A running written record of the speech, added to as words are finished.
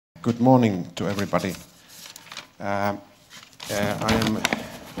Good morning to everybody. I'm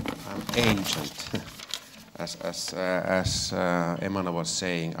ancient, as Emana was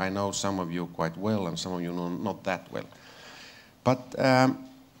saying. I know some of you quite well, and some of you know not that well. But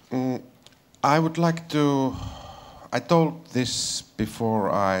I would like to. I told this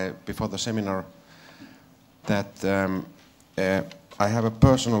before the seminar that I have a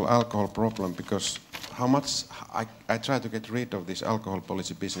personal alcohol problem because how much I try to get rid of these alcohol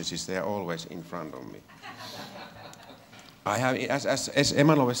policy businesses, they are always in front of me. I have, as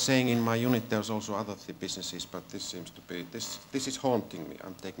Emmanuel was saying, in my unit there's also other businesses, but this seems to be, this is haunting me.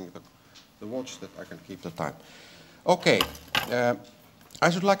 I'm taking the watch that I can keep the time. Okay, I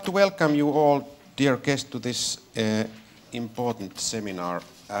should like to welcome you all, dear guests, to this important seminar.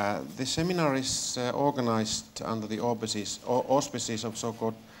 The seminar is organized under the auspices of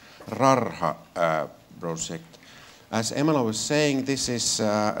so-called RARHA project. As Emmanuel was saying, this is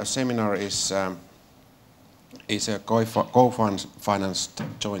a seminar is a co-financed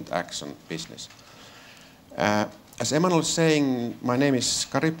joint action business. As Emmanuel was saying, my name is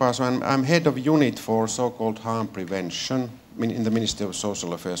Kari PAASO, and I'm head of unit for so-called harm prevention in the Ministry of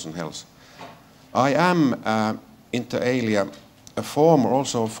Social Affairs and Health. I am, inter alia, a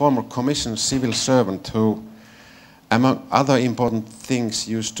former commissioned civil servant who, among other important things,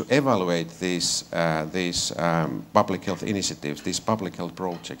 used to evaluate these public health initiatives, these public health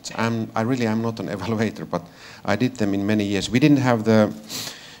projects. I really am not an evaluator, but I did them in many years. We didn't have the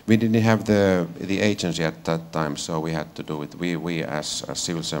agency at that time, so we had to do it. We as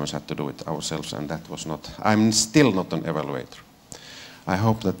civil servants had to do it ourselves, and that was not. I'm still not an evaluator. I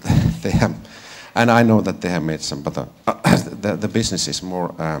hope that they have, and I know that they have made some, but the business is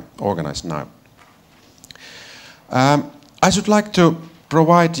more organized now. I should like to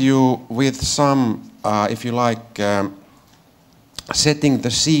provide you with some, if you like, setting the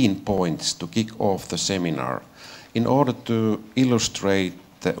scene points to kick off the seminar in order to illustrate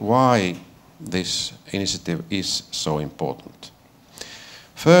why this initiative is so important.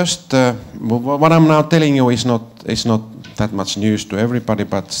 First, what I'm now telling you is not that much news to everybody,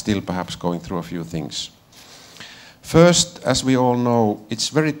 but still perhaps going through a few things. First, as we all know, it's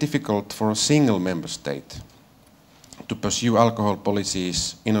very difficult for a single member state to pursue alcohol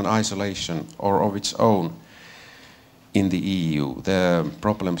policies in an isolation or of its own in the EU. The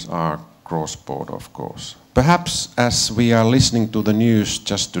problems are cross-border, of course. Perhaps as we are listening to the news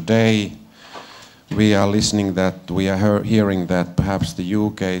just today, we are hearing that perhaps the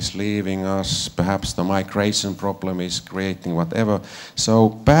UK is leaving us, perhaps the migration problem is creating whatever. So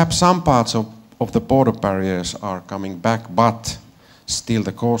perhaps some parts of the border barriers are coming back, but still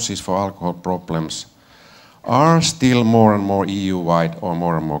the causes for alcohol problems are still more and more EU-wide or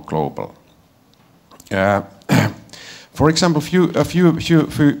more and more global. For example, a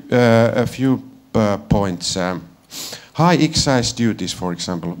few points. High excise duties, for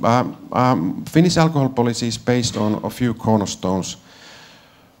example. Finnish alcohol policy is based on a few cornerstones.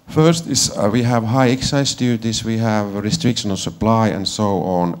 First is we have high excise duties, we have a restriction of supply, and so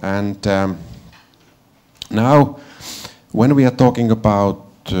on. And now, when we are talking about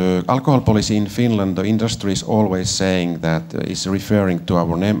alcohol policy in Finland, the industry is always saying that is referring to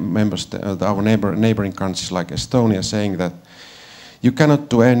our neighboring countries like Estonia, saying that you cannot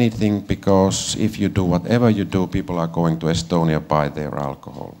do anything because if you do whatever you do, people are going to Estonia buy their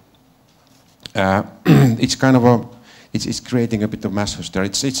alcohol. It's kind of it's creating a bit of mass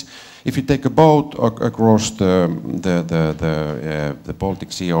hysteria. If you take a boat across the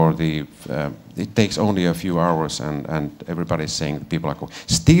Baltic Sea, or it takes only a few hours, and everybody's saying that people are going.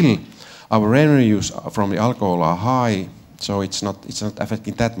 Still, our revenues from the alcohol are high, so it's not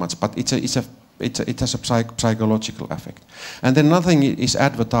affecting that much. But it has a psychological effect. And then another thing is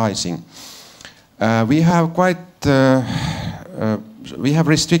advertising. We have we have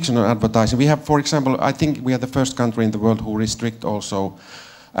restriction on advertising. We have, for example, I think we are the first country in the world who restrict also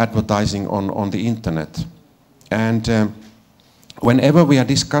advertising on the internet. And whenever we are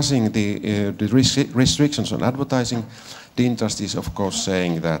discussing the restrictions on advertising, the industry is of course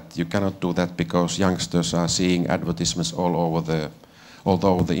saying that you cannot do that because youngsters are seeing advertisements all over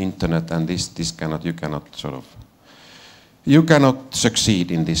the internet, and you cannot succeed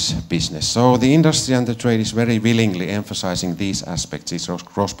in this business. So the industry and the trade is very willingly emphasizing these aspects, these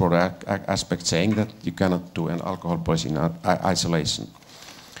cross-border aspects, saying that you cannot do an alcohol policy in isolation.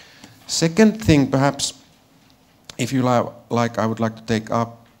 Second thing, perhaps, if you like, I would like to take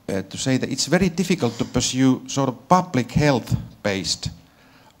up to say that it's very difficult to pursue sort of public health-based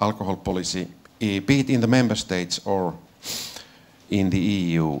alcohol policy, be it in the member states or in the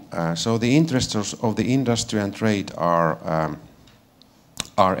EU. So the interests of the industry and trade are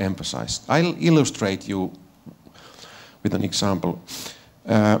are emphasized. I'll illustrate you with an example.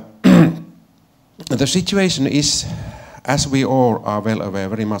 The situation is, as we all are well aware,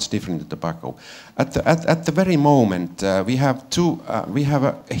 very much different in tobacco. At the very moment, we have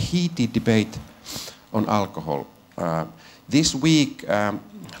a heated debate on alcohol. This week,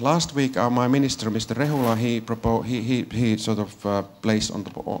 last week, my minister, Mr. Rehula, he sort of placed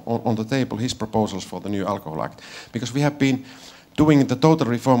on the table his proposals for the new Alcohol Act, because we have been doing the total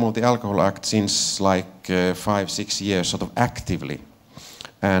reform of the Alcohol Act since like 5-6 years, sort of actively,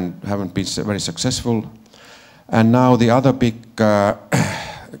 and haven't been very successful. And now the other big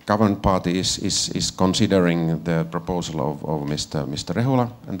government party is considering the proposal of Mr.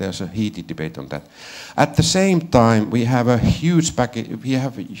 Rehula, and there's a heated debate on that. At the same time, we have a huge package.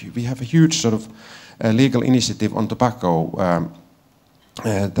 We have a huge sort of legal initiative on tobacco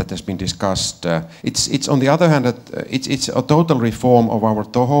that has been discussed. It's on the other hand that it's a total reform of our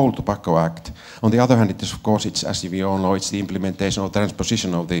whole Tobacco Act. On the other hand, it is, of course, it's, as we all know, it's the implementation or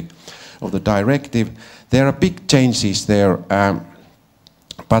transposition of the directive. There are big changes there.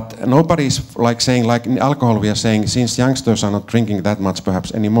 But nobody's like saying, like in alcohol we are saying, since youngsters are not drinking that much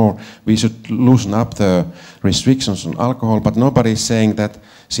perhaps anymore, we should loosen up the restrictions on alcohol. But nobody is saying that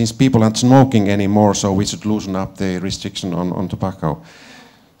since people aren't smoking anymore, so we should loosen up the restriction on tobacco.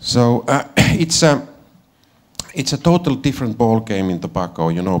 So it's a total different ball game in tobacco.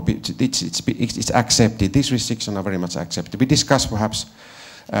 You know, it's accepted. These restrictions are very much accepted. We discuss perhaps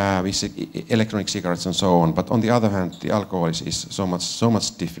electronic cigarettes and so on, but on the other hand, the alcohol is so much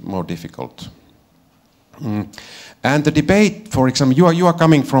more difficult. And the debate, for example, you are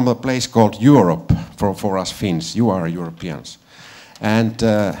coming from a place called Europe for us Finns. You are Europeans, and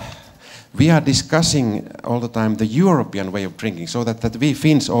we are discussing all the time the European way of drinking, so that we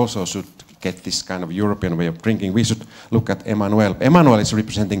Finns also should get this kind of European way of drinking. We should look at Emmanuel. Emmanuel is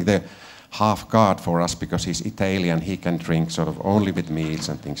representing the half guard for us because he's Italian. He can drink sort of only with meals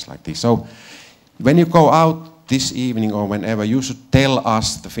and things like this. So when you go out this evening or whenever, you should tell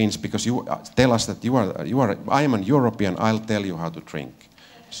us, the Finns, because you tell us that I am a European. I'll tell you how to drink,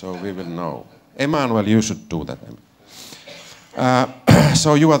 so we will know. Emmanuel, you should do that.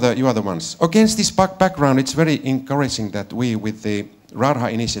 So you are the ones. Against this background, it's very encouraging that we, with the Radha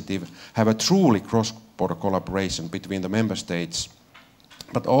initiative, have a truly cross-border collaboration between the member states,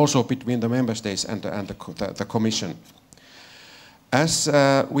 but also between the member states and the Commission. As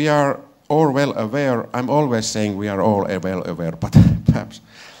we are all well aware, I'm always saying we are all well aware, but perhaps.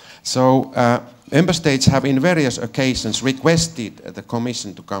 So member states have in various occasions requested the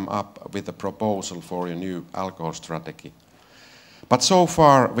Commission to come up with a proposal for a new alcohol strategy. But so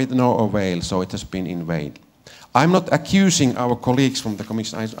far with no avail, so it has been in vain. I'm not accusing our colleagues from the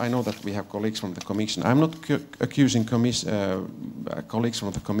Commission. I know that we have colleagues from the Commission. I'm not accusing colleagues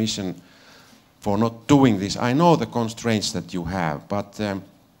from the Commission for not doing this. I know the constraints that you have, but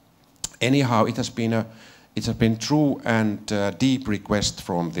anyhow, it has been true and deep request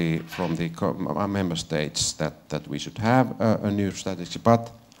from the member states that we should have a new strategy.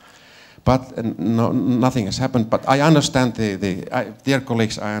 But no, nothing has happened. But I understand dear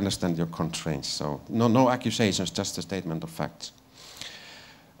colleagues, I understand your constraints. So no accusations, just a statement of facts.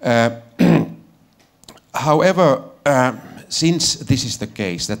 However, since this is the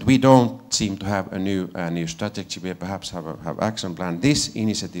case, that we don't seem to have a new strategy, we perhaps have action plan, this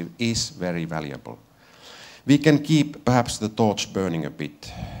initiative is very valuable. We can keep perhaps the torch burning a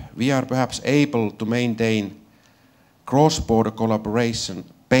bit. We are perhaps able to maintain cross-border collaboration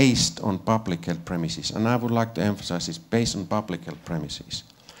based on public health premises, and I would like to emphasize this, based on public health premises.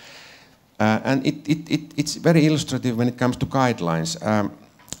 And it's very illustrative when it comes to guidelines.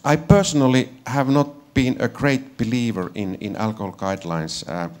 I personally have not been a great believer in alcohol guidelines.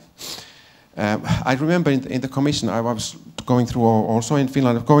 I remember in the Commission I was going through, also in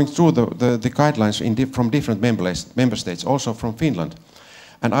Finland, going through the guidelines from different member states, also from Finland,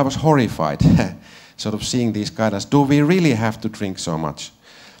 and I was horrified sort of seeing these guidelines. Do we really have to drink so much?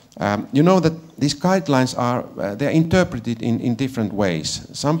 You know that these guidelines they're interpreted in different ways.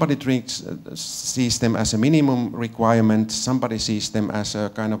 Somebody sees them as a minimum requirement, somebody sees them as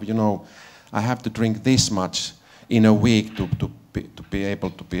a kind of, you know, I have to drink this much in a week to be able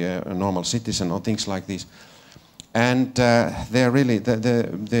to be a normal citizen or things like this. And they're really,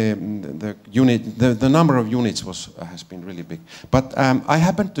 the number of units has been really big. But I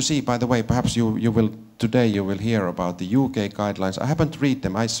happened to see, by the way, perhaps today you will hear about the UK guidelines. I happened to read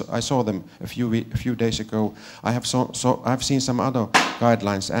them. I saw them a few days ago. I've seen some other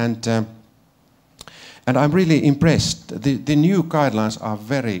guidelines, and I'm really impressed. The new guidelines are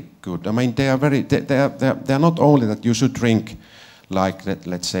very good. I mean, they are not only that you should drink like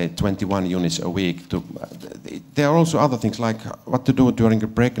let's say 21 units a week. There are also other things like what to do during a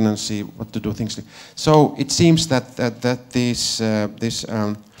pregnancy, what to do things. So it seems that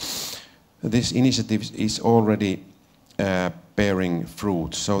this initiative is already bearing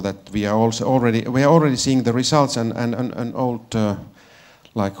fruit, so that we are already seeing the results. And an old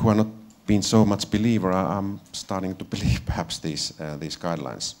like who are not been so much believer, I'm starting to believe perhaps these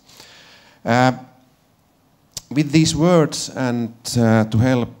guidelines. With these words, and to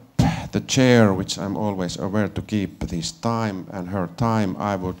help the chair, which I'm always aware to keep this time and her time,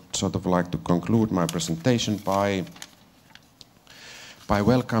 I would sort of like to conclude my presentation by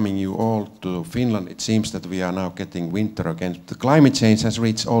welcoming you all to Finland. It seems that we are now getting winter again. The climate change has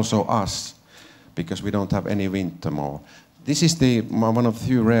reached also us, because we don't have any winter more. This is one of the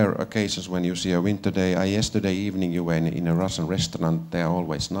few rare occasions when you see a winter day. Yesterday evening you were in a Russian restaurant. They are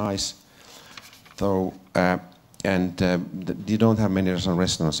always nice. So, you don't have many Russian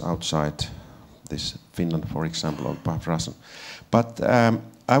restaurants outside this Finland, for example, or perhaps Russian. But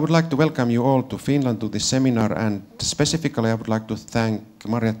I would like to welcome you all to Finland, to this seminar, and specifically I would like to thank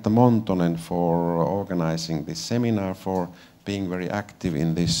Marietta Montonen for organizing this seminar, for being very active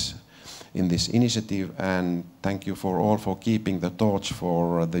in this initiative, and thank you for all for keeping the torch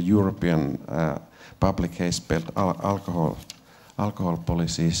for the European public haze-based alcohol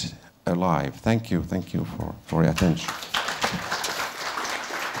policies alive. Thank you for your attention.